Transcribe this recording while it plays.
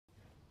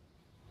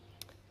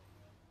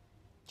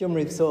ជំ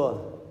រាបសួរ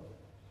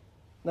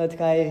នៅ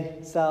ថ្ងៃ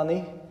សៅរ៍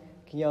នេះ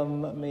ខ្ញុំ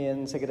មាន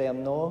សេចក្តីអំ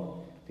ណរ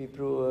ពី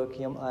ព្រោះ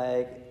ខ្ញុំអា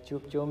ចជួ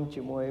បជុំ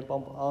ជាមួយប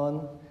ងប្អូន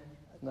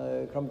នៅ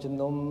ក្រុមជំ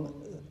នុំ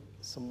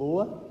សម្បួ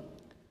រ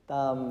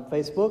តាម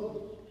Facebook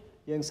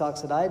យើងសោក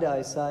ស្ដាយដោ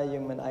យសារយើ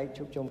ងមិនអាច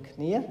ជួបជុំគ្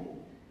នា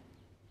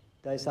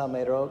ដោយសារ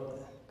មេរោគ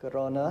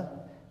Corona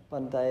ប៉ុ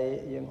ន្តែ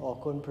យើងអរ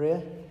គុណព្រះ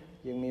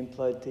យើងមានផ្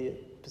លូវទី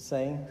ផ្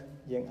សេង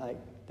យើងអាច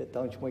ទាក់ទ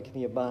ងជាមួយគ្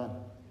នាបាន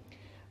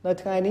នៅ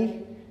ថ្ងៃនេះ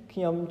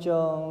ខ្ញុំច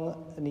ង់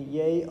និ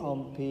យាយអំ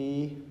ពី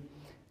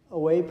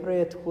អ្វីព្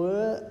រះធ្វើ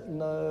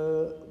នៅ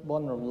ប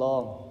នរំល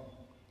ង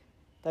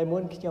តែមុ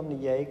នខ្ញុំនិ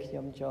យាយខ្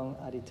ញុំចង់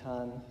អធិដ្ឋា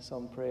នសូ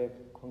មព្រះ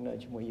គង់នៅ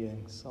ជាមួយយើង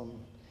សូម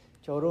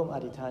ចូលរួមអ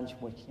ធិដ្ឋានជា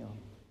មួយខ្ញុំ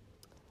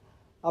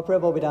អរព្រះ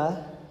បិតា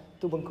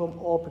ទូលបង្គំ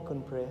អរព្រគុណ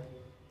ព្រះ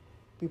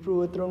ពីព្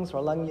រោះទ្រង់ស្រ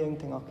ឡាញ់យើង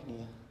ទាំងអស់គ្នា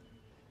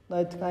នៅ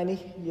ថ្ងៃនេះ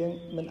យើង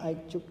មិនអាច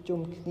ជួបជុំ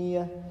គ្នា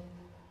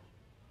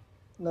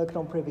នៅក្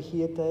នុងព្រះវិ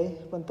ហារទេ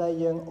ប៉ុន្តែ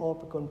យើងអរ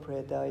ព្រគុណព្រះ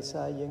ដោយ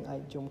សារយើងអា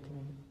ច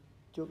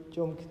ជួប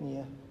ជុំគ្នា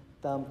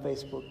តាម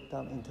Facebook តា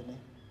មអ៊ីនធឺណិត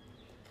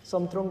សូ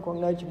មទ្រង់គ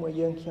ង់នៅជាមួយ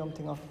យើងខ្ញុំ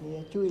ទាំងអស់គ្នា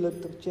ជួយលើក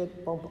ទឹកចិត្ត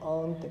បងប្អូ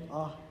នទាំងអ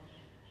ស់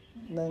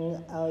និង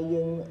ឲ្យ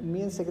យើង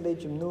មានសេចក្តី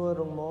ជំនឿ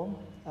រឹងមាំ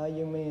ឲ្យ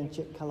យើងមាន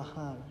ចិត្តក្លា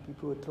ហានពី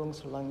ព្រោះទ្រង់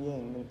ស្រឡាញ់យើ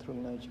ងនិងទ្រ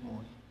ង់នៅជាមួ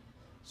យ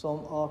សូម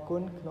អរគុ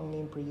ណក្នុង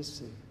នាមព្រះយេ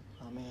ស៊ូវ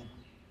អាមែន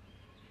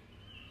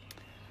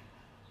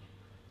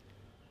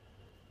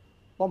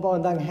បងប្អូន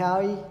ដឹងហើ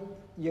យ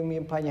យើងមា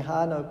នបញ្ហា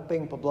នៅពេ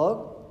ញប្លុក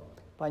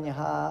បញ្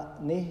ហា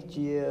នេះ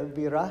ជា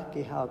វីរុស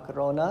គេហៅ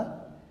Corona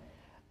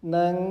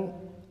និង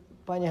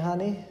បញ្ហា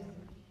នេះ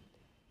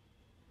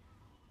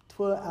ធ្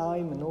វើឲ្យ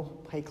មនុស្ស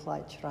ភ័យខ្លា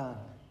ចច្រើន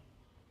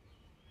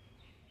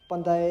ប៉ុ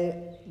ន្តែ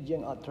យើ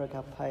ងអត់ត្រូវ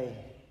ការភ័យ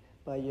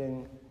បើយើង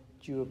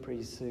ជឿព្រះ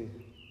យេស៊ូវ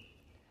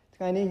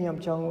ថ្ងៃនេះខ្ញុំ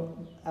ចង់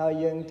ឲ្យ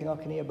យើងទាំងអ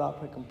ស់គ្នាបើក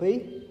ព្រះគម្ពីរ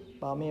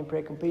បើមានព្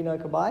រះគម្ពីរនៅ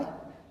ក្បែរ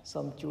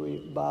សូមជួយ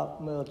បើក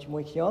មើលជា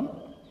មួយខ្ញុំ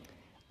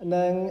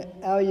និង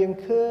ឲ្យយើង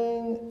ឃើញ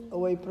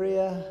អ្វីព្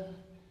រះ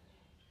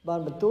បាន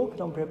បន្ទូលក្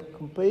នុងព្រះគ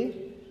ម្ពីរ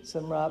ស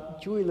ម្រាប់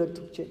ជួយលើក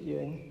ទឹកចិត្ត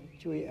យើង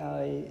ជួយ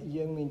ឲ្យ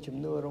យើងមានជំ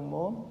នឿរឹង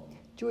មាំ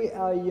ជួយ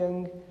ឲ្យយើង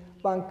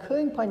បានឃើ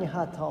ញបញ្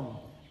ហាធំ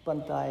ប៉ុ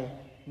ន្តែ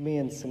មា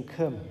នសង្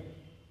ឃឹម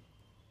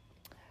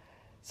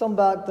សូម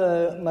បើកទៅ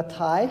ម៉ា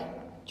ថាយ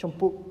ជំ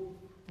ពូក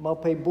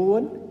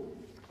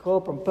24ខ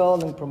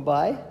7និង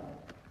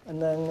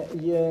8និង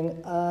យើង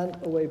អាន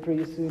អ្វីព្រះ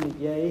យេស៊ូវនិ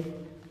យាយ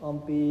អំ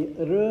ពី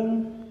រឿង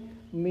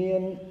មា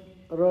ន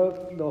រោគ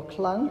ដ៏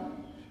ខ្លាំង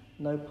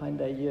នៅផែន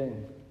ដីយើង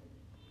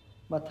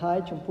ម៉ាថាយ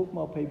ជំពូក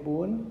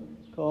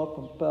24ខ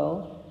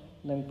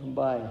7និង8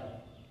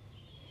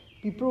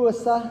ពីព្រោះ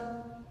សាស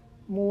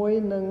មួយ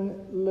នឹង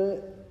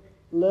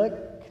លើក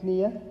គ្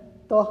នា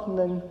តោះ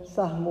នឹង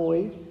សាសមួយ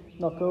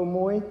នគរ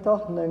មួយ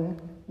តោះនឹង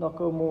ន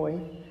គរមួយ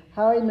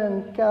ហើយនឹង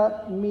កើត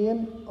មាន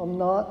អំ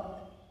ណត់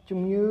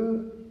ជំ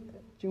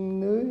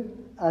ងឺ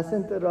អាសិ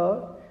នតរ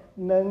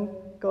និង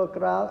ក៏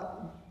ក្រៅ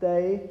តែ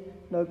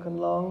នៅក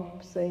ន្លែង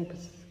ផ្សេ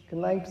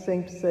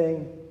ង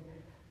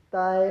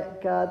តែ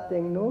ការ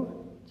ទាំងនោះ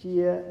ជា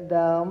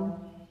ដើម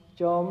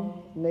ចំ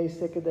នៃ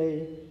សេចក្តី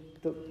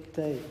ទុក្ខ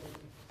ទេ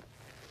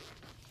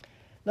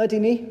នៅទី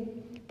នេះ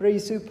ព្រះ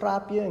យេស៊ូវប្រា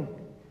ប់យើង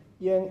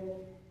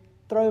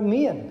ត្រូវ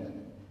មាន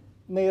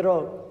មេរោ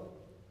គ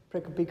ព្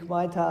រះគម្ពីរខ្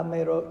មែរថា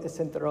មេរោគអេ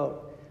សិនតរ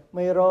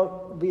មេរោគ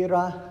វី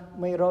រុស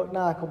មេរោគ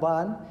ណាក៏បា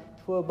ន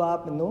ធ្វើបាប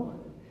មនុស្ស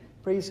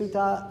ព្រះយេស៊ូវ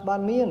ថាបា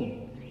នមាន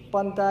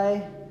ប៉ុន្តែ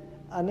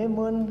អានេះ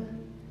មុន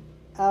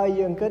ឲ្យ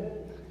យើងគិត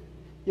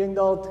យើង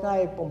ដល់ថ្ងៃ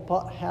បំផុ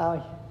តហើយ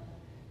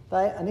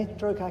តែអានេះ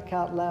ត្រូវការ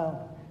កើតឡើង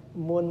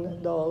មុន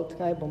ដល់ថ្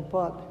ងៃបំ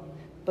ផុត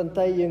ប៉ុន្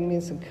តែយើងមា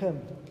នសង្ឃឹម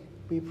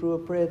ពីព្រោះ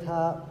ព្រះ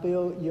ថាពេ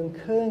លយើង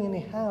ឃើញ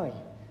នេះហើយ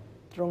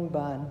ទ្រង់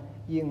បាន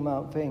យាងម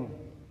កវិញ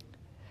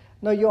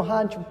នៅយ៉ូហា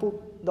នជំពូក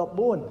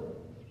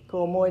14ខ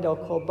1ដល់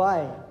ខ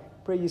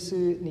3ព្រះយេ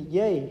ស៊ូវនិ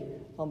យាយ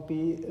អំពី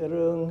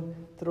រឿង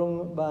ទ្រង់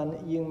បាន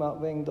យាងមក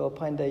វិញដល់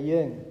ផែនដី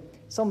យើង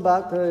សូមបើ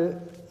កទៅ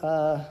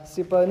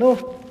សៀវភៅនោះ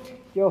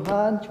យ៉ូ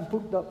ហានជំពូ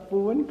ក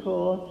14ខ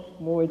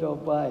1ដ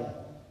ល់3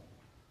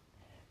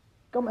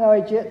កុំឲ្យ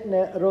ចិត្ត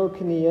អ្នករាល់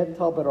គ្នាថ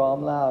ប់បារ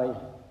ម្ភឡើយ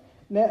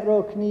អ្នករា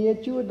ល់គ្នា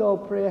ជឿដល់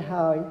ព្រះ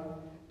ហើយ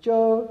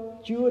ចូល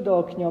ជឿដ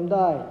ល់ខ្ញុំ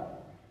ដែរ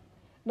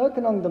នៅ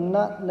ក្នុងដំ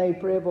ណាក់នៃ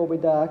ព្រះបិ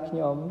តាខ្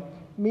ញុំ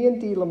មាន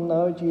ទីលំ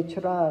នៅជា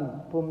ច្រើន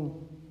ពុំ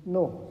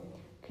នោះ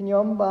ខ្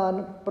ញុំបាន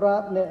ប្រា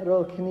ប់អ្នករា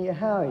ល់គ្នា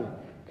ហើយ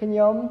ខ្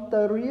ញុំ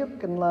ទៅរៀប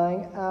កន្លែង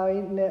ឲ្យ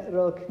អ្នក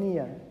រាល់គ្នា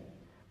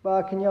បើ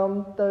ខ្ញុំ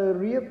ទៅ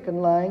រៀបក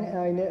ន្លែង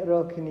ឲ្យអ្នករា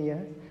ល់គ្នា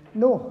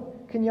នោះ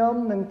ខ្ញុំ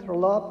នឹងត្រ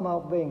ឡប់ម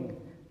កវិញ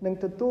នឹង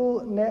ទទួល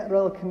អ្នក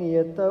រាល់គ្នា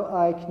ទៅ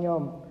ឲ្យខ្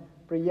ញុំ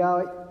ប្រយោ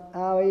ជន៍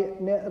ឲ្យ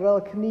អ្នករា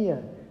ល់គ្នា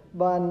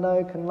បាននៅ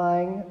កន្លែ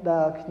ង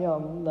ដែលខ្ញុំ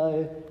នៅ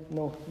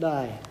នោះ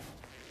ដែរ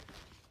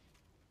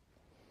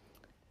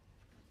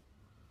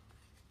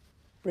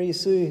ព្រះយេ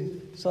ស៊ូវ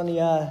សន្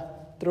យា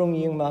ទ្រង់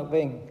យាងមក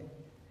វិញ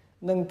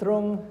នឹងទ្រ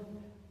ង់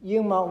យា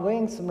ងមកវិ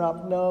ញសម្រាប់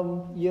នាំ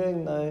យើង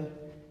នៅ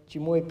ជា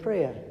មួយព្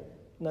រះ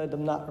នៅ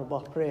ដំណាក់រប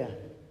ស់ព្រះ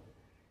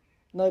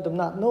នៅដំ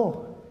ណាក់នោះ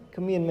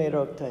គ្មានមេ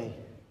រោគទេ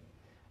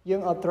យើ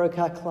ងអត់ត្រូវ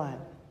ការខ្លាច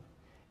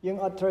យើង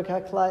អត់ត្រូវកា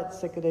រខ្លាច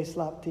សេចក្តីស្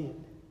លាប់ទៀត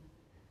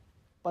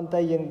ប៉ុន្តែ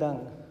យើងដឹង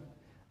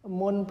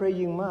មុនពេល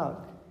យើងមក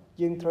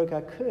យើងត្រូវកា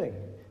រឃើញ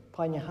ប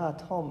ញ្ហា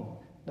ធំ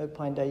នៅ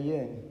ផែនដី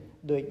យើង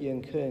ដូចយើង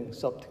ឃើញ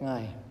សពថ្ងៃ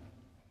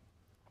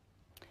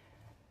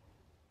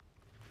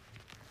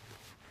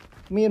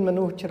មានម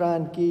នុស្សច្រើ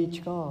នគី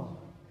ឆ្កល់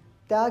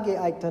តើគេ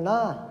អាចទៅណា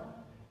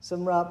ស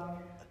ម្រាប់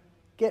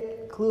គេច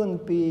ខ្លួន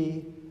ពី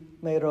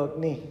មេរោគ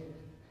នេះ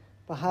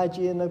ប្រហែល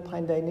ជានៅផែ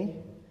នដីនេះ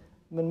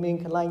មិនមាន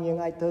កន្លែងយើង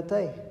អាចទៅ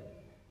ទេ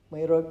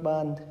មេរោគបា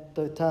ន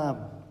ទៅតាម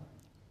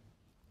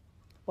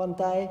ប៉ុន្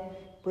តែ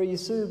ព្រះយេ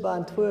ស៊ូវបា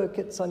នធ្វើ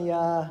កិច្ចសន្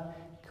យា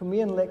គ្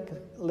មានលក្ខ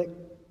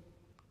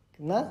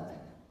ណៈ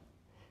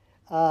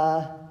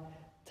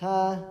ថា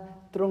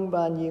ទ្រង់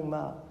បានយាងម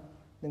ក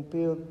នឹង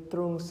ពេលទ្រ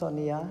ង់ស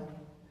ន្យា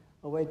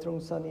អ្វីទ្រ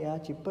ង់សន្យា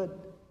ជាពិត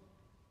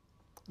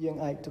យើង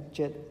អាចទុក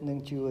ចិត្តនឹង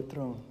ជឿទ្រ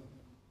ង់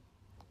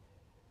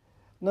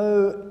នៅ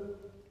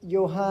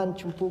យ៉ូហាន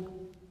ជំពូក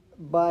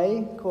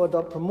3ខ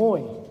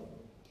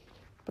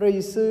16ព្រះ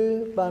យេស៊ូវ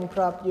បានប្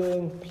រាប់យើង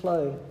ផ្លូ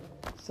វ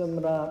ស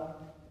ម្រាប់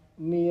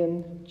មាន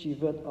ជី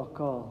វិតអ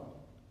កល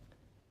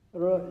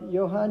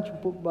យ៉ូហានជំ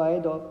ពូក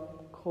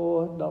3ខ16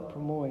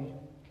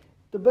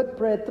ត្បិត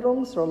ព្រះទ្រ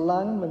ង់ស្រ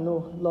ឡាញ់មនុ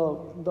ស្សលោក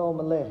ដ៏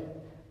ម្លេះ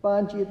បា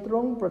នជាទ្រ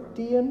ង់ប្រ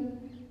ទាន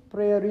ព្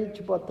រះរាជ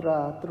បុត្រា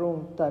ទ្រង់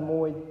តែ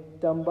មួយ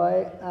ដើម្បី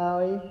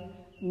ឲ្យ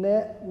អ្ន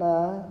កណា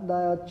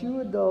ដែលជឿ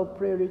ដល់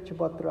ព្រះរាជ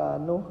បុត្រា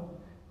នោះ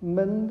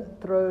មិន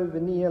ត្រូវ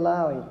វិនាស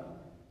ឡើយ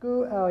គឺ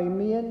ឲ្យ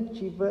មាន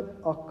ជីវិត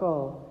អក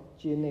ល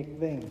ជានិច្ច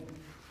វិញ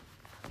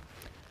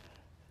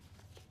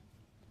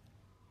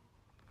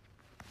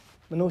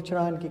មនុស្សច្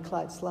រើនគេខ្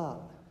លាចស្លាប់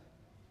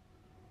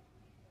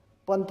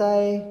ប៉ុន្តែ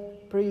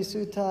ព្រះយេ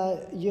ស៊ូវថា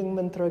យើង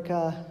មិនត្រូវ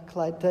ការខ្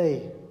លាចទេ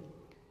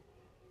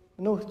ម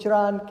នុស្សច្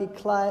រើនគេ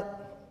ខ្លាច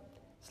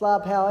ស្លា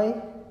ប់ហើយ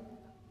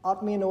អ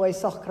ត់មានអ្វី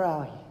សោះក្រោ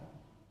យ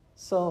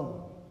សូម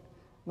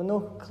មនុ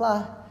ស្សខ្លះ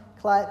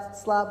ខ្លាច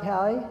ស្លាប់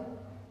ហើយ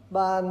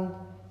បាន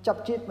ចា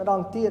ប់ជាតិម្ដ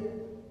ងទៀត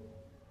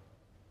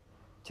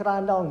ច្រើ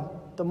នដង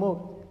ទៅមុខ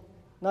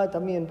នៅតែ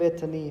មានវេ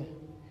ទនា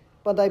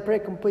ប៉ុន្តែព្រះ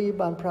គម្ពីរ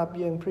បានប្រាប់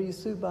យើងព្រះយេ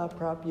ស៊ូវបាន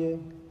ប្រាប់យើង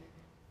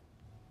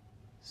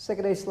សេច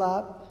ក្តីស្លា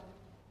ប់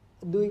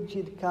ដូច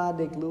ជាការ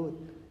ដេកលូត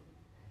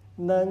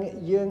និង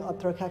យើងអត់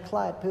ត្រូវការខ្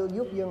លាចពេលយ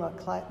ប់យើងអត់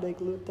ខ្លាចដេក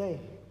លូតទេ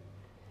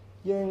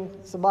យើង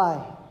សប្បាយ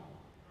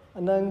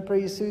និងព្រះ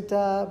យេស៊ូវ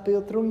ថាពេល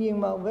ទ្រង់យាង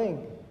មកវិញ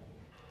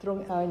ទ្រ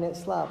ង់ឲ្យអ្នក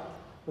ស្លាប់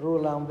រ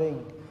ស់ឡើងវិញ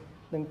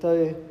នឹងទៅ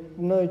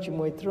នៅជា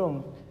មួយទ្រង់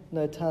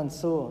នៅឋាន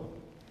សួគ៌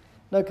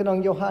នៅក្នុង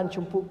យ៉ូហាន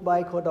ជំពូក3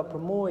ខ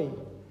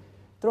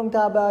16ទ្រង់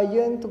ថាបើ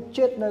យើងទុក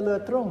ចិត្តនៅលើ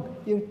ទ្រង់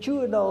យើងជឿ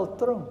ដល់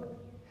ទ្រង់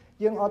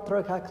យើងអត់ត្រូ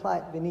វការខ្លាច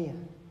វិ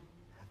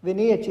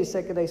នាសជាសេ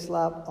ចក្តីស្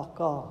លាប់អ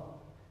កល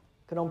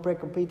ក្នុងព្រះ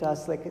គម្ពីរថា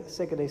សេ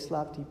ចក្តីស្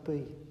លាប់ទី2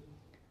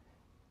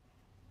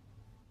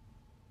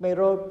មេ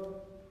រោគ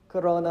កូ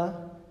វីដ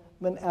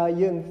មិនឲ្យ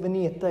យើងវិ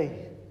នាសទេ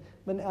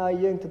មិនឲ្យ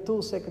យើងទទួល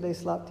សេចក្តី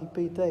ស្លាប់ទី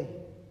2ទេ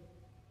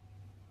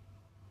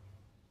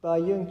បើ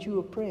យើងជឿ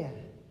ព្រះ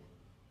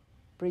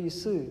យេ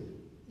ស៊ូវ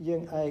យើ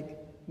ងអាច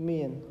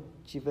មាន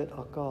ជីវិត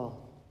អកល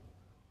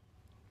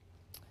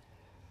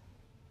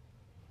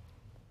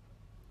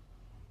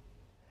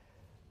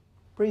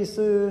ព្រះយេ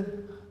ស៊ូវ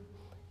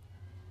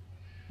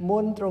មុ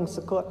នទ្រង់ស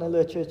គត់នៅ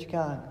លើឈើឆ្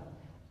កាង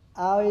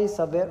ឲ្យ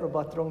សាវករប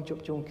ស់ទ្រង់ជួប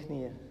ជុំគ្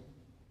នា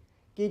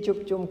គេជួប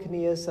ជុំគ្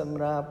នាសម្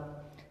រាប់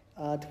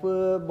ធ្វើ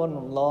បុណ្យ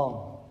រំល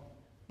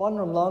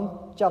ង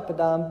ចាប់ផ្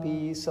ដើមពី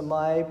ស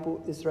ម័យពួក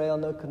អ៊ីស្រាអែល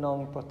នៅក្នុង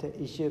ប្រទេស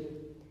អ៊ីជីប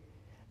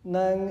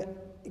និង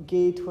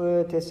គេធ្វើ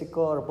ទេសក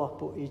លរបស់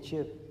ពួកអ៊ីជី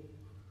ប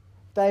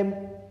តែ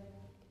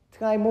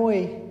ថ្ងៃមួយ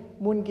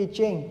មុនគេ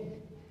ចេញ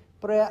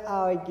ព្រះ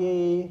ឲ្យគេ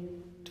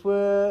ធ្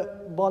វើ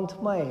បុណ្យ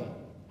ថ្មី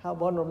ហៅ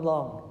បុណ្យរំល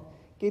ង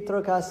គេត្រូ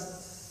វការ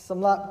ស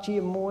ម្លាប់ជា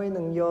មួយ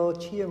នឹងយក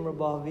ឈាមរ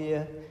បស់វា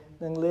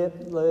នឹងលេប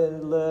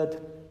លើ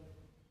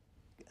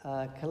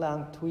ខ្លាំង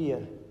ទ្វារ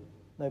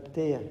នៅផ្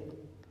ទះ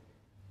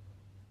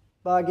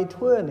បើគេ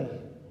ធ្វើនេះ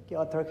គេ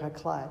អត់ត្រូវការ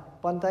ខ្លាច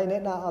ប៉ុន្តែអ្ន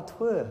កណាអត់ធ្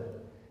វើ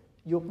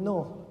យប់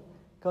នោះ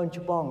កូន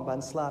ច្បងបាន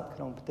ស្លាប់ក្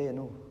នុងផ្ទះ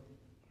នោះ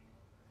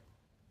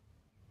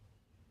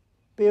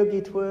ពេលគេ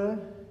ធ្វើ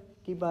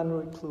គេបាន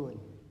រួចខ្លួន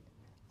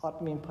អត់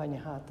មានប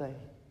ញ្ហាទេ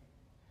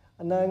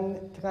និង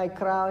ថ្ងៃ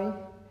ក្រោយ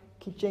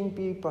គេចេញ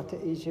ពីប្រទេស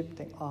អ៊ីជីប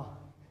ទាំងអស់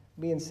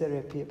មានសេ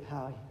រីភាព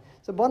ហើយ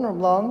សម្បត្តិរំ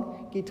លង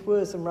គេធ្វើ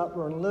សម្រាប់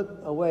រំលឹក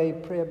អ្វី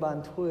ព្រះបាន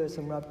ធ្វើស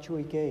ម្រាប់ជួ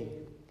យគេ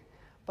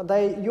ប៉ុន្តែ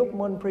យុគ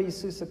មុនព្រះយេ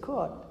ស៊ូវសគ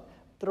ត់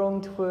ទ្រង់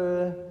ធ្វើ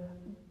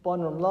បុ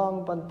ណ្យរំលង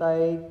ប៉ុន្តែ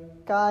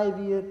កាយ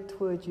វាធ្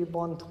វើជា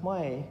បុណ្យថ្មី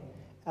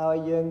ឲ្យ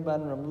យើងបា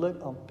នរំលឹក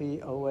អំពី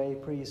អ្វី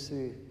ព្រះយេ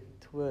ស៊ូវ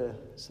ធ្វើ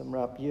សម្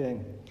រាប់យើង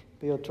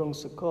ពេលទ្រង់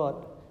សគត់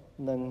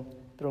និង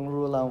ទ្រង់រ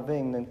ស់ឡើងវិ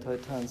ញនឹងទៅ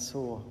ឋាន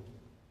សួគ៌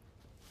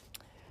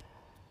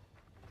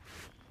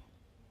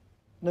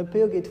នៅ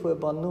ពេលគេធ្វើ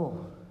បុណ្យនោះ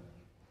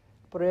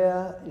ព្រះ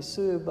យេ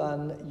ស៊ូវបាន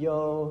យ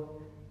ក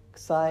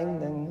ខ្សែ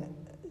និង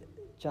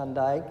ចាន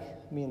ដែក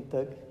មាន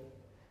ទឹក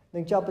នឹ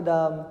ងចាប់ផ្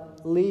ដើម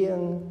លាង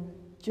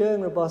ជើង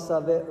របស់សា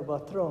វករប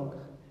ស់ទ្រង់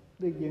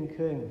ដូចយើង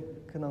ឃើញ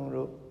ក្នុង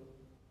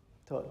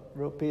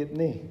រូបភាព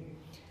នេះ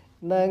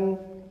និង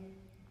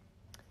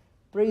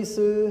ព្រះយេ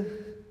ស៊ូវ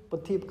ប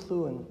ន្ទាបខ្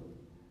លួន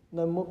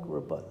នៅមុខរ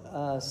បស់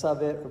សា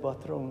វករបស់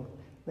ទ្រង់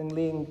នឹង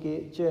លាងគេ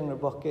ជើងរ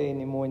បស់គេ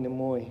នីមួយៗ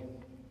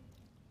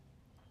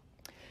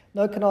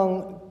នៅក្នុង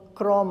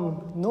ក្រុម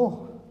នោះ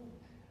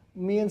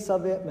មានសា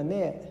វកម្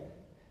នាក់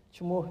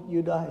ឈ្មោះ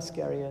យូដាអ៊ីស្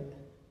ការីយ៉ូត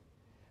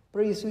ព្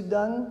រះយេស៊ូវ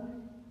ដឹង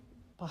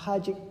ប្រហែល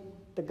ជា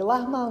តែកន្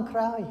លះម៉ោងក្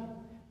រោយ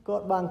គា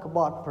ត់បានក្ប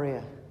ត់ព្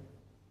រះ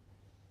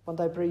ប៉ុន្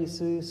តែព្រះយេ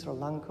ស៊ូវស្រ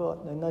ឡាញ់គាត់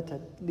នៅតែ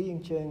លាង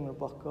ជើងរ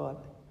បស់គាត់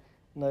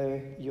នៅ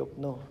យប់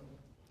នោះ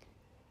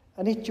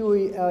អានេះជួយ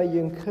ឲ្យ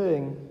យើងឃើញ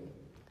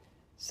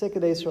សេច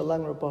ក្តីស្រឡា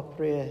ញ់របស់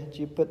ព្រះ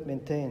ជាពិតមែ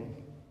នទែន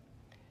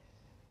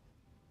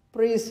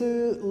ព្រះយេស៊ូវ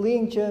លា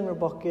ងជើងរ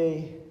បស់គេ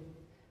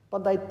ប៉ុ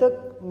ន្តែទឹក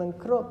មិន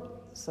គ្រប់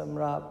សម្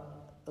រាប់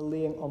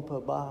លាងអំពើ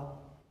បាប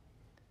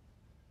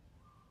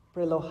ព្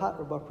រះលោហៈ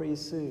របស់ព្រះយេ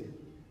ស៊ូវ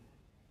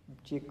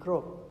ជាគ្រ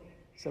ប់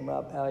សម្រា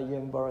ប់ឲ្យយើ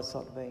ងបរិ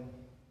សុទ្ធវិញ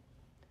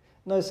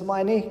នៅសម័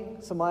យនេះ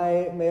សម័យ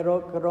មេរោ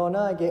គកូវីដ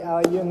គេឲ្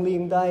យយើងលា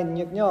ងដៃ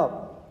ញឹកញាប់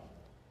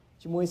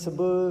ជាមួយសា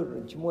ប៊ូ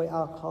ជាមួយ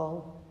អាល់កុហុល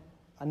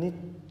អានេះ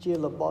ជា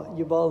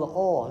យោបល់ល្អ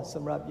ស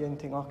ម្រាប់យើង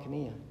ទាំងអស់គ្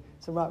នា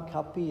សម្រាប់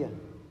ការពារ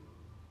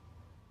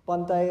ប៉ុ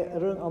ន្តែ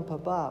រឿងអំពើ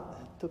បាប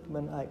ទុក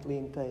មិនអាចលា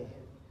ងទេ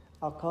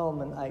អាល់កុហុល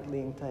មិនអាច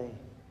លាងទេ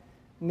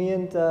មាន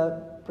តែ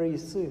ព្រះយេ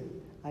ស៊ូវ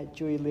អាច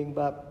ជួយលាង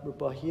បាបរ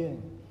បស់យើង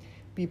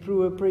ពីព្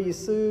រោះព្រះយេ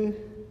ស៊ូវ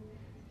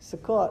ស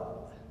កត់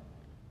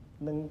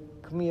នឹង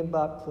គ្មាន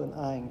បាបខ្លួន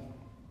ឯង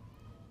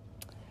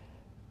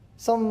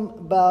សូម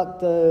បើក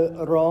ទៅ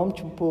រ៉ូម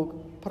ជំពូក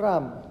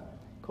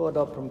5ខ17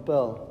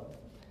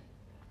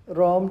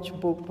រ៉ូមជំ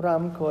ពូក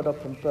5ខ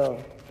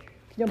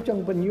17ខ្ញុំច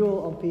ង់បញ្យល់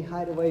អំពី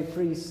ហេតុអ្វីព្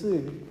រះយេស៊ូវ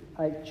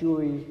អាចជួ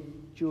យ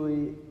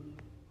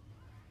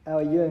ឲ្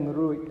យយើង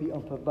រួចពី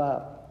អំពើបាប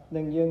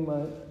និងយើង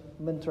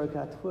មិនត្រូវ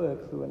ការធ្វើ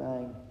ខ្លួនឯ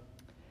ង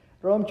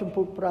រ៉ូមជំ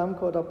ពូក5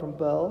ខ17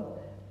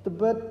ត្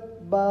បិត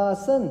បើ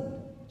សិន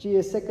ជា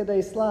សេចក្តី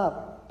ស្លាប់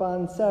បាន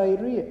សោយ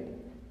រាជ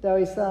ដោ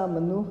យសារម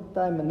នុស្ស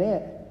តែម្នា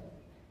ក់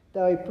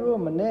ដោយព្រោះ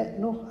ម្នាក់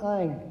នោះឯ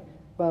ង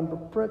បានប្រ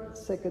ព្រឹត្ត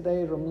សេចក្តី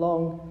រំល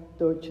ង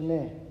ដូច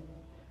នេះ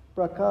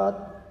ប្រកាស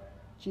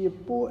ជា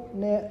ពួក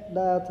អ្នក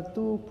ដែលទ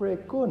ទួលព្រះ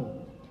គុណ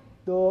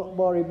ដ៏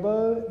បរិបូ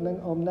រណ៍និង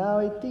អំណោ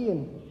យទាន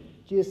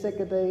ជាសេច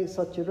ក្តី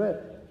សុចរិត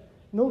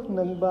នោះ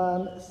នឹងបាន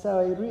សោ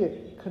យរាជ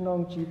ក្នុង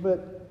ជីវិត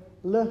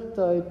លើស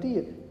ទៅទៀ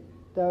ត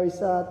ដោយ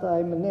សារតែ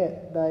ម្នាក់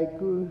ដែល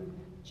គឺ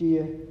ជា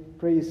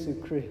ព្រះយេស៊ូវ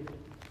គ្រីស្ទ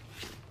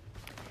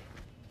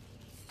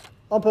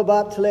អំពើបា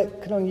បធ្លាក់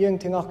ក្នុងយើង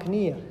ទាំងអស់គ្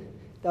នា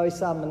ដោយ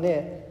សារម្នា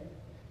ក់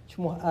ឈ្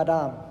មោះអា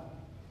ដាម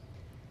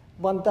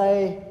ប៉ុន្តែ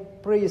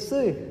ព្រះយេ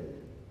ស៊ូវ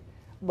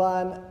បា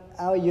ន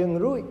ឲ្យយើង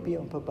រួចពី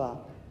អំពើបាប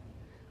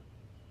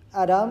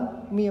អាដាម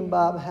មាន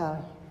បាបហើយ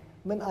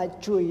មិនអាច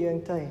ជួយយើង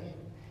ទេ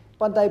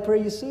ប៉ុន្តែព្រះ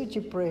យេស៊ូវ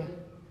ជាព្រះ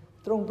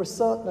ទ្រង់ប្រ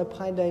សូតនៅ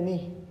ផែនដី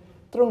នេះ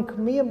ទ្រង់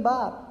គ្មាន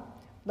បាប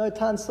នៅ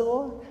ឋានសួ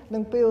គ៌និ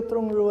ងពេលទ្រ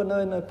ង់រស់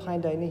នៅផែន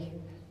ដីនេះ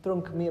ទ្រ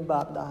ង់គ្មាន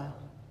បាបដែរ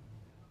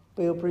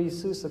ពេលព្រះយេ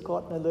ស៊ូវសក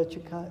ត់នៅលើ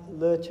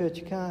ឈើ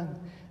ឆ្កាង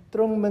ទ្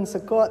រង់មិនស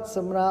កត់ស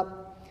ម្រាប់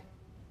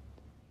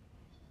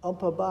អំ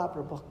ពើបាប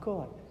របស់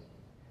គាត់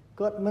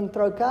មិន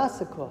ត្រូវការ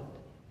សកត់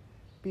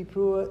ពីព្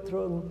រោះទ្រ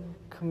ង់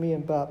គ្មាន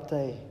បាប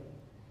ទេ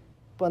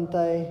ប៉ុន្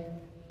តែ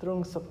ទ្រ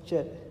ង់សុខ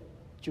ចិត្ត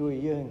ជួយ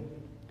យើង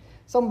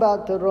សូមបើក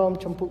ទៅរ៉ូម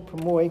ជំពូក6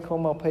ខ23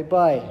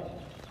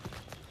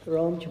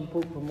រ៉ូមជំពូ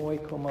ក6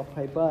ខ23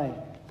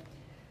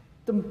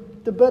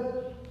ត្បិត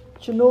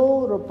ជំនួស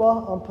របស់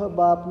អំពើ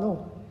បាបនោះ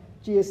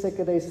ជាសេច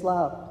ក្តីស្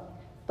លាប់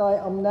តែ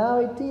អំណោយ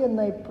ទាន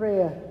នៃព្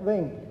រះវិ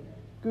ញ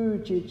គឺ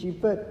ជាជី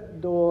វិត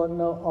ដ៏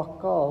នៅអ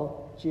កល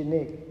ជា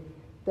និច្ច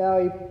ដោ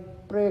យ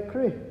ព្រះគ្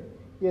រីស្ទ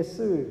យេ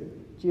ស៊ូវ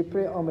ជាព្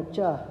រះអម្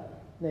ចាស់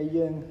នៃ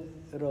យើង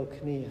រាល់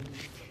គ្នា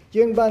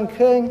យើងបាន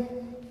ឃើញ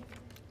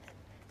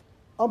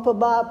អំពើ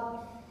បាប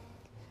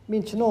មា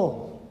នឈ្នួល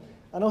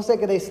អានោះសេច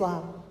ក្តីស្លា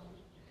ប់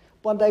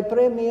ប៉ុន្តែព្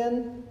រះមាន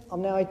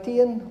អំណោយទា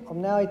នអំ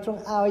ណោយទ្រ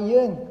ង់ឲ្យ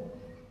យើង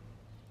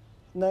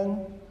និង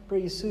ព្រះ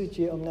យេស៊ូវ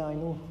ជាអំណោយ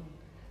នោះ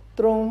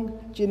ទ្រង់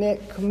ជាអ្នក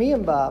គ្មាន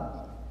បាប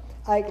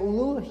អាច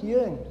លួស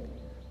យើង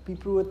ពី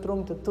ព្រោះទ្រ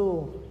ង់ទទួល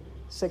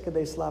សេចក្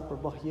តីស្លាប់រ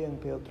បស់យើង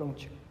ពេលទ្រង់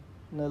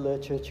នៅលើ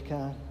ឈើឆ្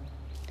កាង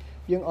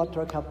យើងអត់ត្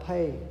រូវការភ័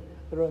យ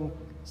រឿង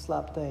ស្លា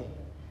ប់ទេ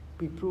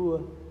ពីព្រោះ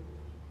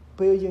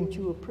ពេលយើង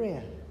ជួបព្រះ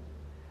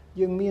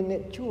យើងមានអ្ន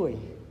កជួយ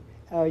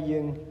ឲ្យយើ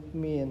ង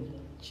មាន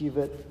ជី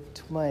វិត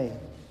ថ្មី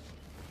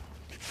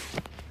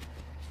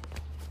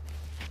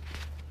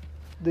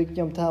ដូចខ្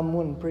ញុំថា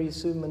មុនព្រះយេ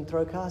ស៊ូវមិនត្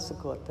រូវការស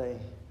កត់ទេ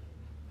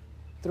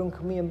ទ្រង់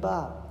គ្មាន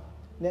បាប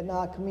អ្នក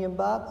ណាគ្មាន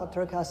បាបអត់ត្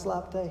រូវការស្លា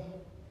ប់ទេ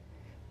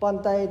ប៉ុ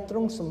ន្តែទ្រ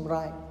ង់សម្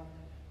រេច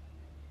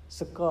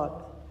សកត់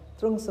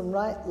ទ្រង់សម្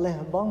រេចលះ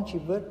បង់ជី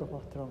វិតរប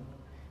ស់ទ្រង់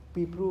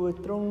ពីព្រោះ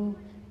ទ្រង់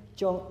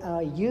ចង់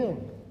ឲ្យយើង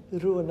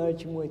រស់នៅ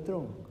ជាមួយទ្រ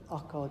ង់អ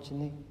ស់កលជា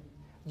និច្ច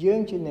យើង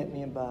ជាអ្នក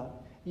មានបាប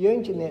យើង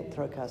ជាអ្នកត្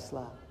រូវការស្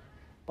លាប់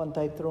ប៉ុន្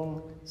តែទ្រង់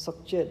សុខ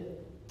ចិត្ត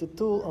ទ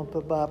ទួលអំពើ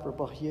បាបរ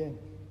បស់យើ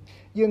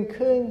ង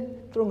ឃើញ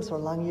ទ្រង់ស្រ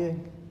ឡាញ់យើង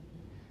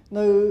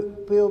នៅ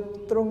ពេល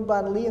ទ្រង់បា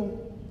នលាង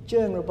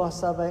ជើងរបស់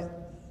សាវក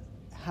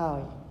ហើ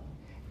យ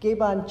គេ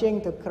បានចេញ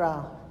ទៅក្រៅ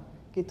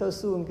គេទៅ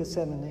សួនហ្គេ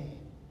សេម៉ានេ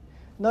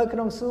nơi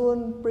trong xuân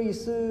Pri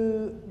sư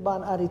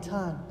ban aธิษฐ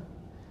าน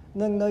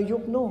នឹងនៅយុ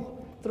គនោះ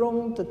ទ្រង់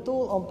ទទួ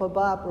លអំពើ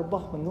បាបរប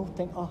ស់មនុស្ស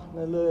ទាំងអស់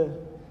នៅលើ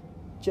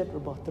ចិត្តរ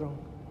បស់ទ្រង់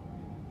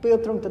ពេល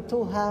ទ្រង់ទទួ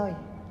លហើយ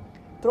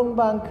ទ្រង់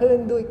បានឃើញ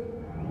ដូច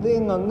វា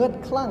ងងឹត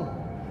ខ្លាំង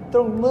ទ្រ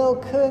ង់មើល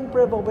ឃើញព្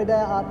រះបិតា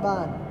អត់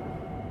បាន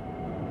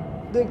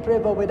ដូចព្រះ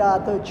បិតា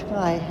ទៅឆ្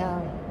ងាយហើ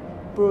យ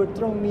ព្រោះ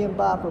ទ្រង់មាន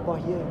បាបរប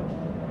ស់យើង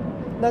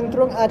និងទ្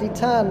រង់អធិដ្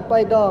ឋានបៃ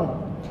ដង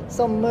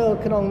សូមមើល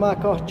ក្នុងម៉ា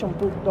កុសចំ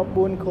ពុក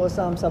14ខ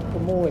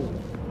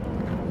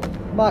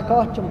36ម៉ាកុ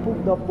សចំពុក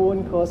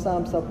14ខ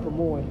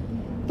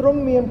36ទ្រង់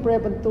មានព្រះ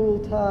បន្ទូល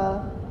ថា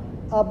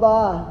អា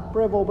បាព្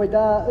រះបិ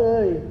តាអើ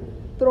យ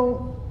ទ្រង់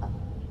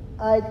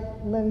អាច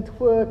នឹងធ្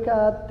វើ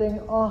ការទាំង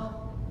អស់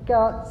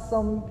កើត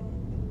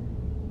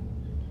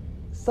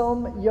សូម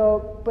យក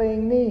ពេល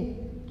នេះ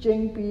ចេញ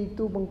ពី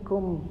ទូបង្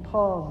គំផ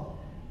ង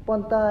ប៉ុ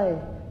ន្តែ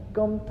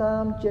កុំតា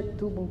មចិត្ត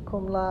ទូបង្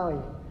គំឡើយ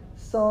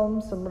សូម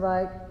សម្រេ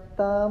ច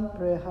តាម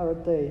ព្រះハរ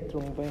តីទ្រ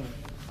ង់វិញ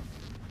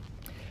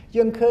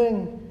យើងឃើញ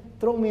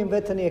ទ្រង់មាន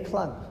វេទនាខ្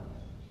លាំង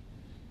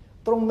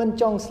ទ្រង់មិន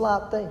ចង់ស្លា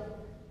ប់ទេ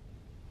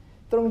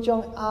ទ្រង់ច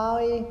ង់ឲ្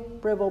យ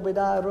ព្រះបិ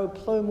តារក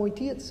ផ្លូវមួយ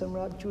ទៀតសម្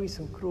រាប់ជួយស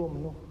ង្គ្រោះម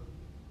នុស្ស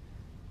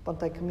ប៉ុន្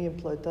តែគ្មាន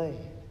ផ្លូវទេ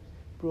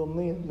ព្រោះ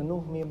មនុ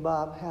ស្សមាន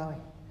បាបហើយ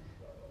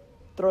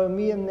ត្រូវ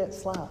មានអ្នក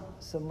ស្លាប់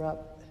សម្រា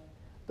ប់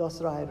ដោះ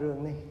ស្រាយរឿង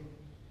នេះ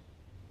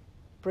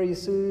ព្រះយេ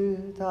ស៊ូវ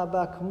ថា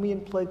បើគ្មាន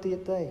ផ្លូវទៀត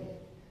ទេ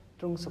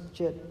ទ្រង់សុខ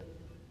ចិត្ត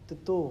ទ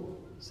ទួល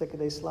សេចក្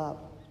តីស្លាប់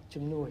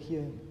ជំនួស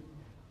យើង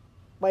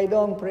បៃដ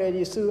ងព្រះ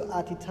យេស៊ូវអ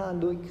ធិដ្ឋាន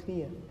ដូចគ្នា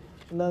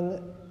និង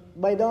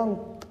បៃដង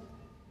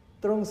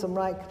ទ្រង់សម្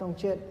រេចក្នុង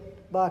ចិត្ត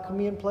បើគ្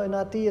មានផ្លូវ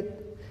ណាទៀត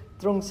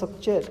ទ្រង់សុខ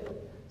ចិត្ត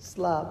ស្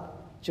លាប់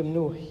ជំ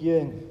នួសយើ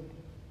ង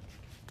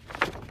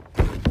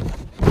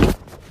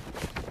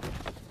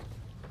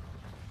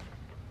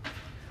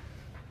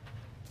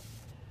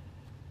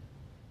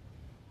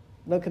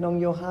នៅក្នុង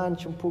យ៉ូហាន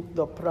ជំពូក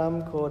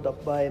15ខ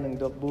13និង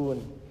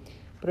14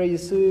ព្រះយេ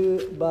ស៊ូវ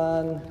បា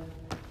ន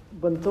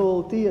បន្ទូល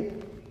ទៀត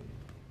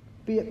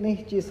ពាក្យនេះ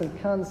ជាសំ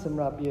ខាន់សម្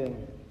រាប់យើង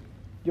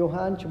យ៉ូ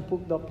ហានជំពូក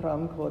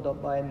15ខ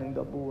13និង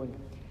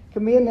14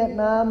គ្មានអ្នក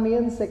ណាមា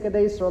នសេចក្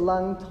តីស្រឡា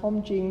ញ់ធំ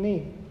ជាងនេះ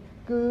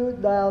គឺ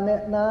ដែលអ្ន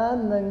កណា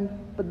នឹង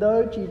បដូរ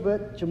ជីវិត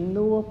ជំ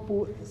នួសពួ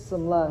កស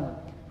ម្លាញ់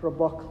រ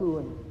បស់ខ្លួ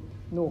ន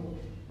នោះ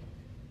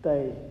តែ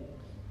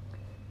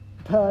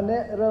បើអ្ន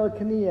ករាល់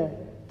គ្នា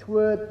ធ្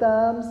វើ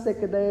តាមសេច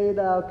ក្តី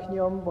ដែលខ្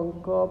ញុំបង្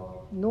គាប់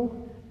នោះ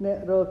អ្នក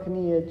រាល់គ្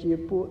នាជា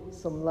ពួក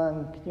សម្លាញ់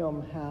ខ្ញុំ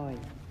ហើយ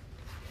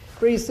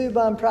ព្រះយេស៊ូវ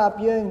បានប្រាប់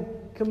យើង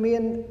គ្មា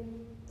ន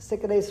សេច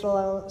ក្តី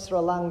ស្រ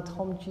ឡាញ់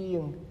ធំជា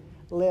ង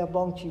លះប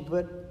ង់ជី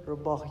វិតរ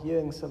បស់យើ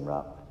ងសម្រា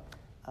ប់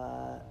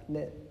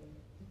អ្នក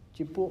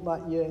ជាពួកបា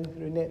ក់យើង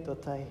ឬអ្នកដ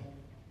ទៃ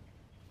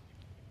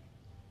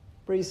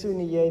ព្រះយេស៊ូវ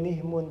និយាយនេះ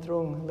មុនទ្រ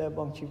ង់លះប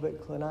ង់ជីវិត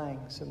ខ្លួនឯង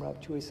សម្រាប់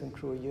ជួយសង្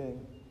គ្រោះយើង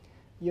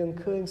យើង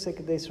ឃើញសេច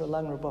ក្តីស្រឡា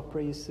ញ់របស់ព្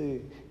រះយេស៊ូវ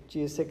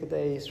ជាសេចក្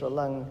តីស្រ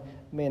ឡាញ់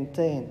មែន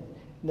ទែន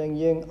និង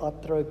យើងអត់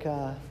ត្រូវកា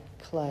រ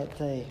ខ្លាច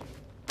ទេ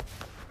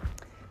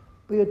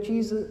ពេ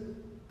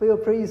ល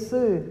ព្រះយេ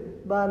ស៊ូវ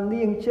បាន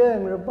លាងជើង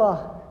របស់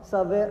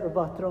សាវករប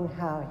ស់ទ្រង់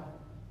ហើយ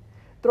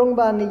ទ្រង់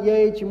បាននិយា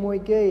យជាមួយ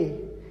គេ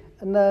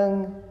និង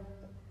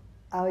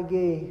ឲ្យ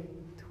គេ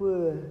ធ្វើ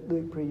ដូ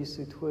ចព្រះយេ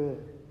ស៊ូវធ្វើ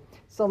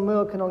សូមមើ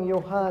លក្នុងយ៉ូ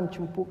ហាន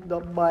ជំពូក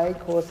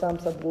13ខ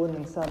34និ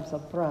ង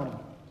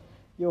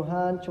35យ៉ូ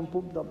ហានជំពូ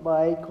ក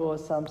13ខ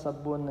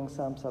34និង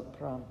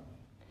35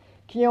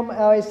ខ្ញុំ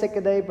ឲ្យសេច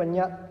ក្តីបញ្ញ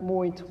ត្តិ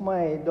មួយថ្មី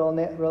ដល់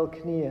អ្នករាល់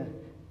គ្នា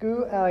គឺ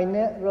ឲ្យ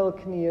អ្នករាល់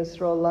គ្នា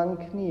ស្រឡាញ់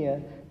គ្នា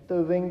ទៅ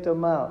វិញទៅ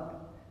មក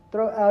ត្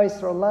រូវឲ្យ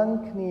ស្រឡាញ់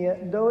គ្នា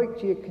ដូច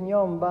ជាខ្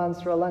ញុំបាន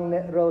ស្រឡាញ់អ្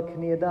នករាល់គ្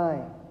នាដែរ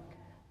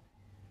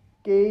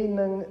គេ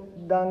នឹង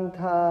ដឹង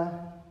ថា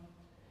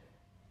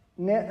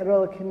អ្នករា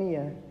ល់គ្នា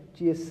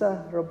ជាសិស្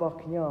សរបស់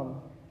ខ្ញុំ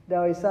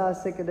ដោយសារ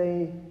សេចក្តី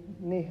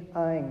នេះ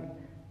ឯង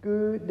គឺ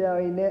ដោ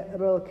យអ្នក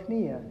រាល់គ្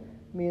នា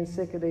មាន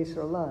សេចក្តីស្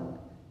រឡាញ់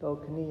ដល់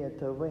គ្នា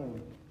ទៅវិញ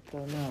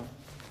ទៅមក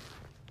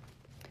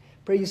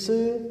ព្រះយេ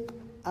ស៊ូវ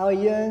ឲ្យ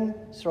យើង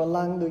ស្រ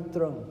ឡាញ់ដូច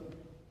ទ្រង់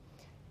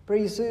ព្រះ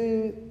យេស៊ូវ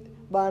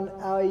បាន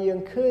ឲ្យយើង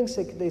ឃើញ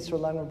សេចក្តីស្រ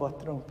ឡាញ់របស់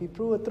ទ្រង់ពី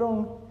ព្រោះទ្រង់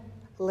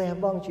លះ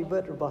បង់ជីវិ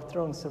តរបស់ទ្រ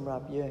ង់សម្រា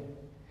ប់យើង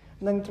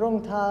និងទ្រង់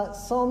ថា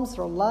សូមស្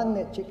រឡាញ់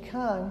អ្នកជិត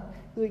ខាង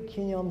ដូច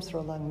ខ្ញុំស្រ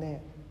ឡាញ់អ្នក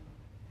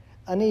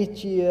អានេះ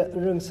ជា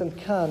រឿងសំ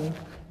ខាន់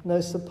នៅ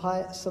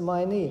សម័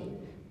យនេះ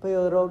ពេល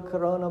រោគកូ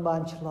វីដបា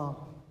នឆ្លង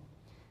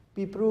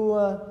ពីព្រោះ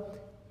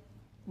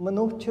ម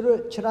នុស្ស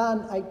ច្រើន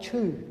អាច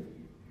ឈឺ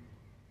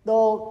ដ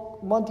ល់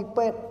មន្ទីរ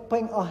ពេទ្យពេ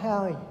ញអស់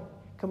ហើយ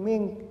គ្មា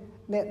ន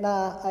អ្នកណា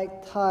អាច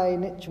ថែ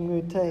អ្នកជំងឺ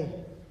ទេ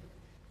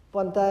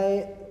ប៉ុន្តែ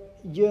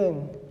យើង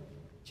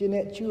ជាអ្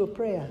នកជឿ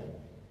ព្រះ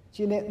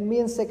ជាអ្នក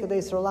មានសេចក្តី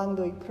ស្រឡាញ់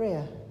ដោយព្រះ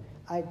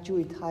អាចជួ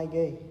យថែ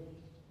គេ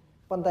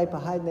ប៉ុន្តែប្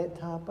រហែលអ្នក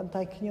ថាប៉ុន្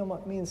តែខ្ញុំអ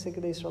ត់មានសេច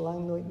ក្តីស្រឡា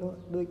ញ់ដូ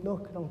ចនោះ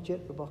ក្នុងចិត្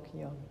តរបស់ខ្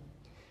ញុំ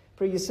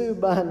ព្រះយេស៊ូវ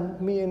បាន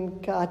មាន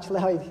ការឆ្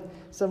លើយ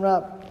សម្រា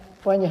ប់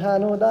បញ្ហា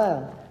នោះដែរ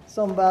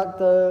សូមបើក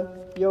ទៅ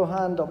យ៉ូ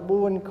ហាន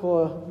14ខ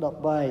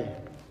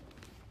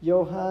13យ៉ូ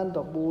ហាន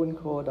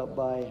14ខ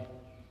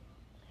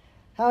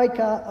13 ហើយ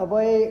ក៏អ្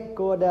វី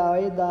ក៏ដោយ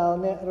ដែល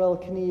អ្នករាល់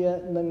គ្នា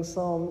នឹង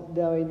សូម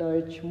ដោយនៅ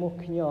ឈ្មោះ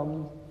ខ្ញុំ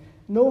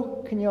នោះ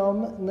ខ្ញុំ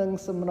នឹង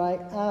សម្រេច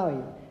ឲ្យ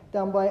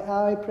ដើម្បី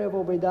ឲ្យព្រះ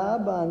បិតា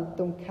បាន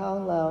ទង្កើង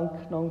ឡើង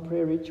ក្នុងព្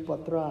រះរាជបុ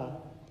ត្រា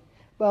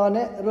បើ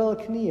អ្នករាល់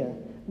គ្នា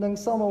នឹង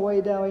សូមអ្វី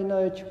ដោយ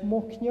នៅឈ្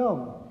មោះខ្ញុំ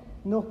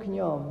នោះខ្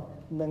ញុំ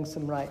នឹងស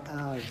ម្រេច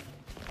ឲ្យ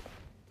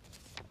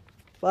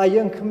បើ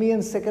យើងគ្មាន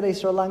សេចក្តី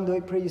ស្រឡាញ់ដោយ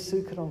ព្រះយេស៊ូ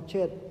វក្នុង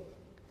ចិត្ត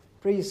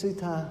ព្រះយេស៊ូវ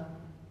ថា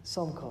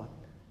សូមគាត់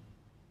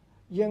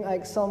យើងអា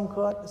ចសូម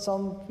គាត់សូ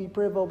មពី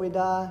ព្រះបិ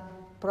តា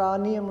ប្រើ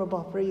នាមរប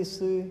ស់ព្រះយេ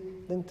ស៊ូវ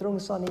នឹងទ្រង់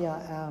សន្យា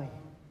ឲ្យ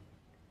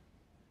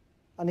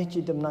អានេះ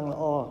ជាដំណឹងល្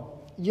អ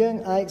យើង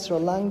អាចស្រ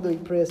ឡាញ់ដោយ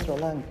ព្រះស្រ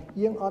ឡាញ់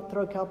យើងអត់ត្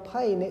រូវការ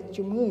ភ័យអ្នក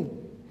ជំងឺ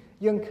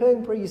យើងឃើញ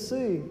ព្រះយេ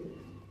ស៊ូវ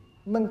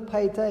មិន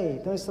ភ័យទេ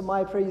នៅសម័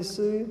យព្រះយេ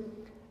ស៊ូវ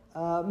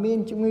មាន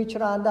ជំងឺ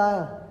ច្រើនដែរ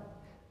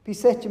ពិ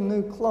សេសជំងឺ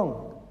ខ្ល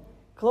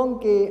ង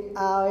គេ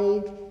ឲ្យ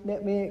អ្នក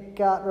មាន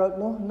កើតរោគ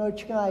នោះនៅ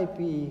ឆ្ងាយ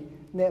ពី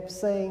អ្នកផ្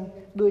សេង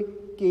ដូច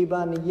គេ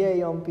បាននិយាយ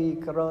អំពី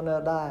កូវី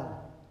ដដែរ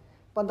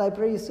ប៉ុន្តែ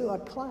ព្រះយេស៊ូវអ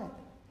ត់ខ្លាច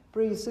ព្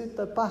រះយេស៊ូវ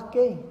ទៅប៉ះ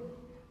គេ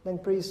និង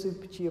ព្រះយេស៊ូវ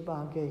ព្យាបា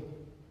លគេ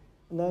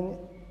និង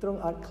ទ្រង់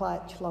អត់ខ្លាច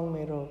ឆ្លង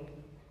មេរោគ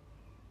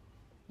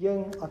យើង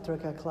អត់ត្រូវ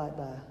ការខ្លាច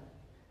ដែរ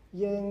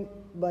យើង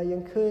បើយើ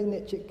ងឃើញអ្ន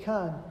កជិត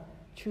ខាង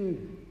ឈឺ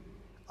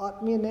អត់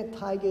មានអ្នក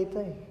ថៃគេ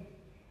ទេ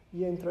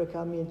យើងត្រូវ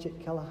ការមានចិត្ត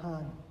ក្លាហា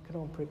នក្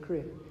នុងព្រះគ្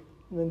រីស្ទ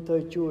នឹងទៅ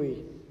ជួយ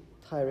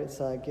ថែរក្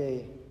សាគេ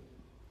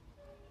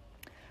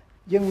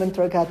យើងមិន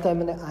ត្រូវការតែ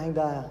ម្នាក់ឯង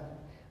ដែរ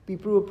ពី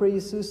ព្រោះព្រះ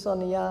យេស៊ូវស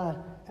ន្យា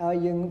ឲ្យ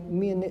យើង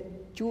មានអ្នក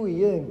ជួយ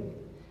យើង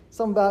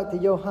សម្រាប់ទៅ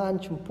យ៉ូហាន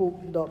ជំពូក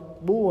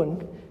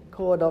14ខ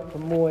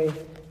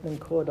16និង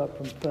ខ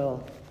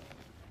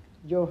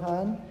17យ៉ូហា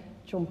ន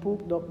ជំពូក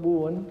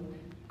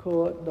14ខ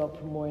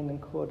16និង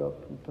ខ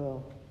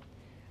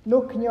17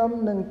នោះខ្ញុំ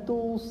នឹងទូ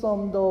លសុំ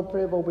ដល់ព្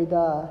រះបិ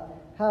តា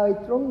ហើយ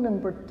ទ្រង់នឹង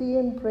ប្រទា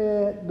នព្រះ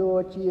ដូ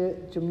ចជា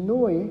ជំ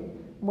នួយ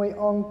មួយ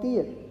អង្គទៀ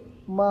ត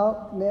មក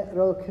អ្នក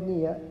រាល់គ្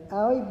នា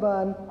ឲ្យបា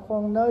នគ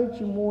ង់នៅ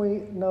ជាមួយ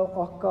នៅ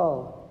អកល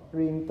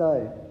រៀងទៅ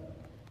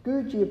គឺ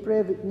ជាព្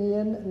រះវិញ្ញា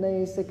ណនៃ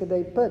សេចក្តី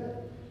ពិត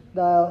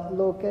ដែល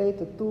លោកេ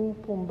ទទួល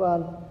ពុំបាន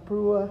ព្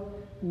រោះ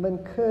មិន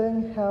ឃើញ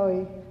ហើយ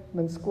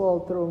មិនស្គាល់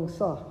ទ្រង់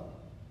សោះ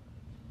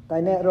តែ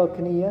អ្នករាល់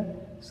គ្នា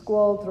ស្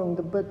គាល់ទ្រង់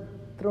ត្បិត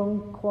ទ្រង់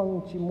គង់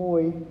ជាមួ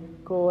យ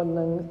ក៏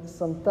នឹង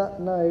សន្តៈ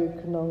នៅ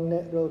ក្នុងអ្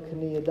នករាល់គ្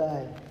នាដែ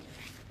រ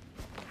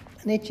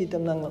នេះជា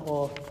ដំណឹងល្អ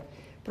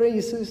ព្រះ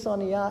យេស៊ូវស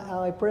ន្យា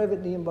ឲ្យព្រះវិ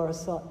ញ្ញាណបរិ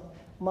សុទ្ធ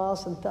មក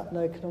សន្តៈ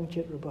នៅក្នុង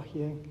ចិត្តរបស់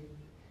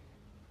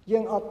យើ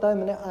ងអត់តែ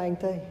ម្នាក់ឯង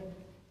ទេ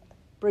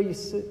ព្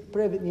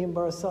រះវិញ្ញាណប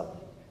រិសុទ្ធ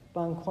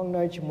បានគង់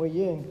នៅជាមួយ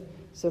យើង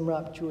សម្រា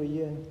ប់ជួយ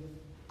យើង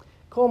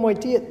ខមួយ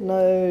ទៀត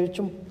នៅ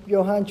យ៉ូ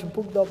ហានជំ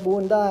ពូក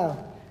14ដែរ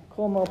ខ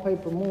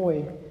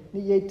26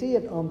និយាយទៀ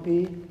តអំពី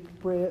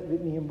ព្រះវិ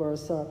ញ្ញាណបរិ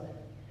សុទ្ធ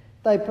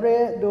តែព្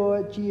រះដូច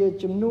ជា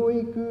ជំនួយ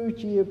គឺ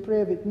ជាព្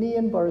រះវិញ្ញា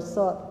ណបរិ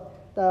សុទ្ធ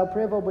តើព្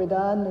រះបិ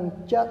តានឹង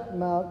ចាត់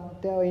មក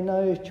ដោយនៅ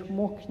ឈ្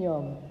មោះខ្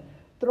ញុំ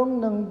ទ្រង់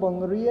នឹងប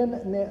ង្រៀន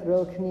អ្នករា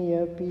ល់គ្នា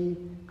ពី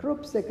គ្រ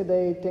ប់សេចក្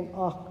តីទាំង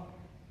អស់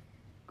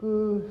គឺ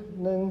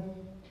នឹង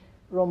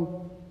រំ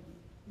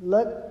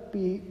លឹក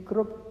ពីគ្រ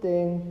ប់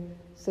ទាំង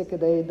សេចក្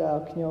តីដែល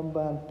ខ្ញុំ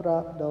បានប្រា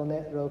ប់ដល់អ្ន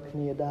ករាល់គ្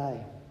នាដែរ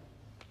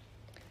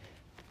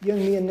យើង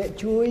មានអ្នក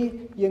ជួយ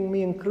យើង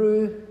មានគ្រូ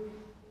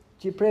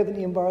ជាព្រះវិញ្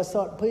ញាណបរិ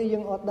សុទ្ធពេលយើ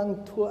ងអត់ដឹង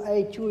ធ្វើអី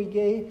ជួយ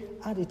គេ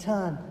អធិដ្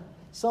ឋាន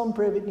សូម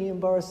ព្រះវិញ្ញាណ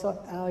បរិសុទ្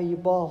ធឲ្យយោ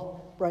បល់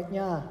ប្រាជ្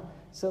ញា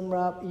សម្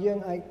រាប់យើង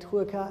អាចធ្វើ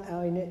ការ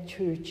ឲ្យអ្នក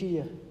ឈឺជា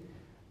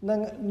និង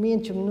មាន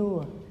ជំនួស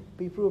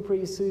ពីព្រោះព្រះ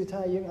យេស៊ូវ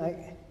ថាយើងអាច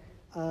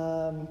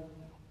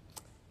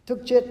ទុក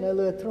ចិត្តនៅ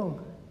លើទ្រង់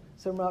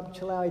សម្រាប់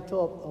ឆ្លើយត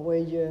បអ្វី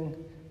យើង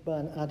បា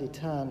នអធិដ្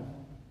ឋាន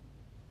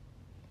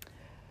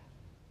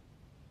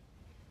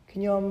ខ្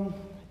ញុំ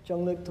ច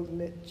ង់លើកទុក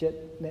អ្នកចិត្ត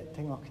អ្នក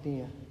ទាំងអស់គ្នា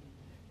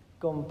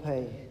កុំភ័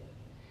យ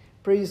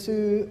ព្រះយេស៊ូ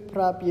វប្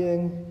រាប់យើង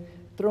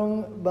ទ្រង់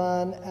បា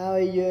នឲ្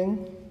យយើង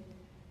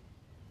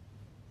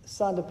ស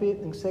ន្តិភាព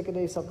និងសេចក្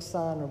តីសុខ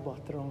សាន្តរបស់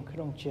ទ្រង់ក្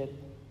នុងចិត្ត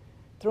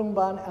ទ្រង់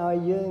បានឲ្យ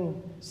យើង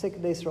សេច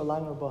ក្តីស្រឡា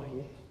ញ់របស់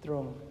ទ្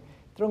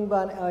រង់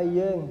បានឲ្យ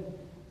យើង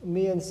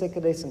មានសេច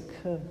ក្តីសង្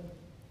ឃឹម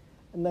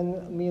និង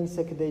មាន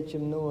សេចក្តី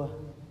ជំនួស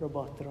រប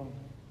ស់ទ្រង់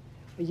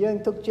យើង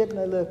ទុកចិត្ត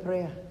នៅលើព្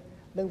រះ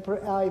និង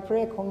ឲ្យព្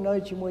រះគង់នៅ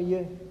ជាមួយ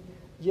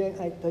យើង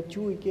អាចទៅ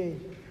ជួយគេ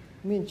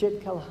មានចិត្ត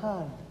ក្លាហា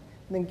ន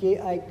និងគេ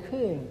អាច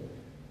ឃើញ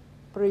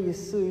ព្រះយេ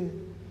ស៊ូវ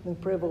និង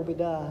ព្រះបិ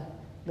តា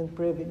និង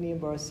ព្រះវិញ្ញាណ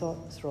បរិសុទ្ធ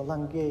ស្រឡា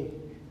ញ់គេ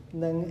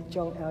និងច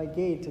ង់ឲ្យ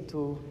គេទ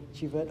ទួល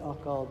ជីវិតអ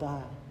កលដែ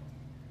រ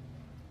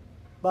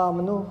បើម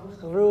នុស្ស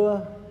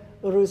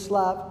ឬស្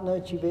លាប់នៅ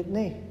ជីវិត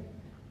នេះ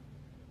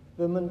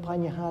វាមិនប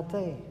ញ្ហា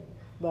ទេ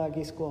បើ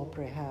គេស្គាល់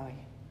ព្រះហើយ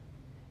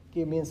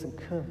គេមានសង្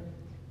ឃឹម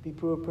ពី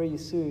ព្រោះព្រះយេ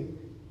ស៊ូវ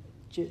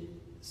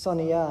ស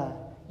ន្យា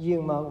យា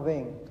ងមកវិ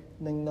ញ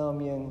នឹងនាំ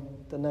យើង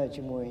ទៅនៅ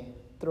ជាមួយ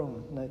ទ្រង់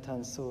នៅឋា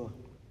នសួគ៌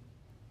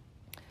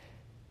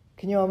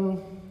ខ្ញុំ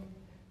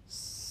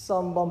សូ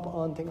មបងប្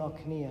អូនទាំងអស់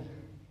គ្នា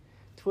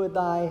ធ្វើ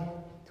ដៃ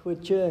ធ្វើ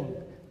ជើង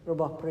រ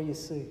បស់ព្រះយេ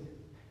ស៊ូវ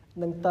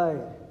នឹងទៅ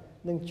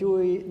នឹងជួ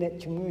យអ្នក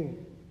ជំងឺ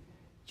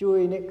ជួយ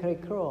អ្នកក្រី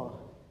ក្រ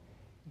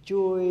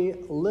ជួយ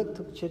លើក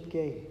ទឹកចិត្ត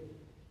គេ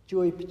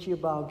ជួយព្យា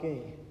បាលគេ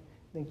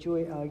នឹងជួយ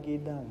ឲ្យគេ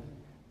ដឹង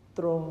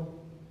ទ្រង់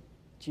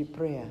ជា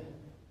ព្រះ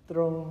ទ្រ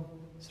ង់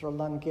ស្រ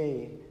ឡាញ់គេ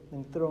និ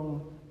ងទ្រង់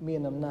មា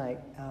នអំណាច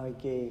ឲ្យ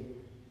គេ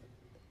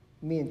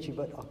មានជី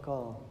វិតអក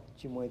ល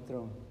ជាមួយទ្រ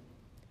ង់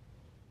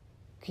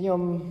ខ្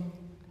ញុំ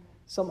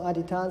សូមអ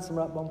ធិដ្ឋានសម្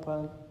រាប់បង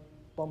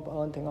ប្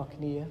អូនទាំងអស់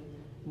គ្នា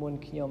មុន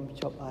ខ្ញុំ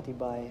ជប់អធិ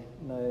ប្បាយ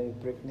នៅ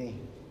ព្រឹកនេះ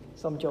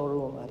សូមចូល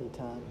រួមអធិដ្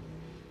ឋាន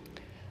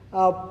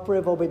អោព្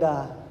រះបិតា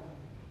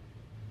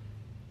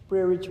ព្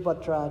រះរាជបុ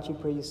ត្រាជា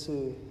ព្រះយេស៊ូ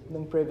វនិ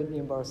ងព្រះវិញ្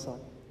ញាណបរិសុទ្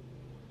ធ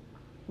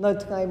នៅ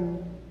ថ្ងៃ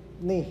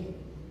នេះ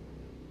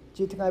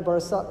ជាថ្ងៃប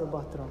រិសុទ្ធរប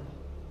ស់ទ្រង់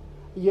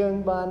យើង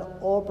បាន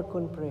អរព្រគុ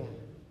ណព្រះ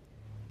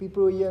ពី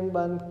ព្រោះយើង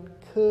បាន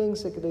ឃើញ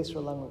សេចក្តីស្រ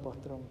ឡាញ់របស់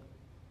ទ្រង់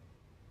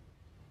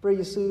ព្រះ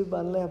យេស៊ូវ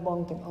បានលះប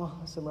ង់ទាំងអស់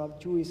សម្រាប់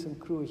ជួយសង្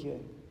គ្រោះយើ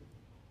ង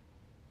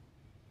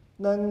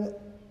និង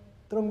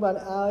ទ្រង់បាន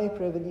ឲ្យ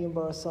ព្រះវិញ្ញាណ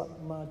បរិសុទ្ធ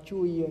មកជួ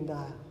យយើង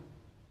ដែរ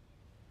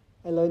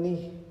ឥឡូវនេះ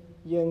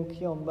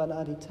ខ្ញុំបានអ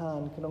ធិដ្ឋាន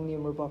ក្នុងនា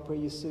មរបស់ព្រះ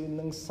យេស៊ូវ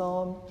និងសូ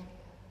ម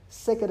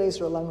សេចក្តី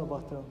ស្រឡាញ់រប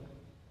ស់ទ្រង់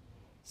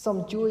សូម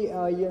ជួយ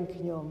ឲ្យ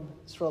ខ្ញុំ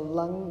ស្រ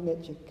ឡាញ់អ្នក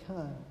ជិត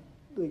ខាង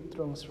ដូចទ្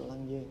រង់ស្រឡា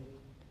ញ់យើង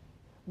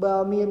បើ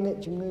មានអ្នក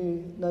ជំងឺ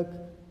នៅ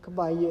ក្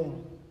បែរយើង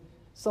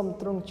សូម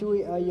ទ្រង់ជួយ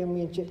ឲ្យយើង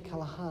មានចិត្តក្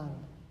លាហាន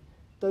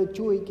ទៅ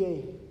ជួយគេ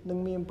និង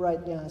មានប្រា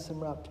ជ្ញាស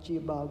ម្រាប់ព្យា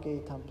បាលគេ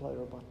តាមផ្លូវ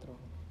របស់ទ្រ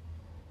ង់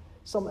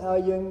សូមឲ្យ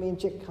យើងមាន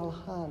ចិត្តក្លា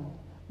ហាន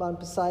បាន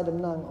ផ្សាយដំ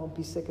ណឹងអំ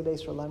ពីសេចក្តី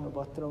ស្រឡាញ់រប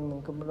ស់ទ្រង់និង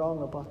កម្រង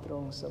របស់ទ្រ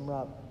ង់សម្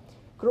រាប់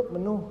គ្រប់ម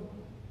នុស្ស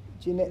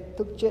ជាអ្នក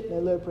ទុកចិត្តនៅ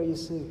លើព្រះយេ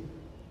ស៊ូវ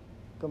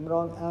កម្រ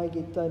ងឲ្យ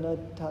គេទៅនៅ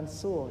ឋាន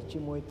សួគ៌ជា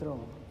មួយទ្រ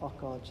ង់អរ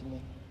គុណជានិ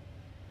ច្ច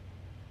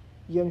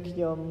ខ្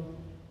ញុំ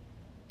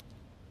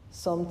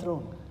សូមទ្រ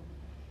ង់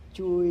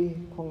ជួយ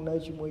គង់នៅ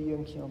ជាមួយ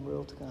ខ្ញុំរា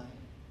ល់ថ្ងៃ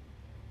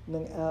និ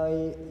ងឲ្យ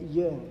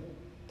យើង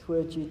ធ្វើ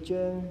ជា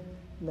ជើង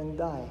និង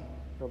ដៃ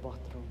របស់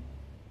ទ្រង់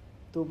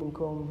ទូលបង្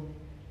គំ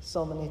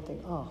សូមនេះទាំ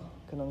ងអស់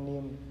ក្នុងនា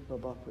មរ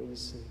បស់ព្រះយេ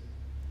ស៊ូវ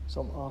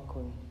សូមអរ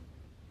គុណ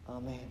អា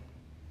មែន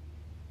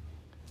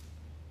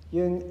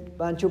យើង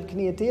បានជួបគ្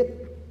នាទៀត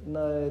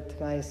នៅថ្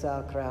ងៃសៅ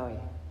រ៍ក្រោយ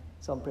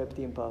សូមព្រះប្រ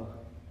ទានពរ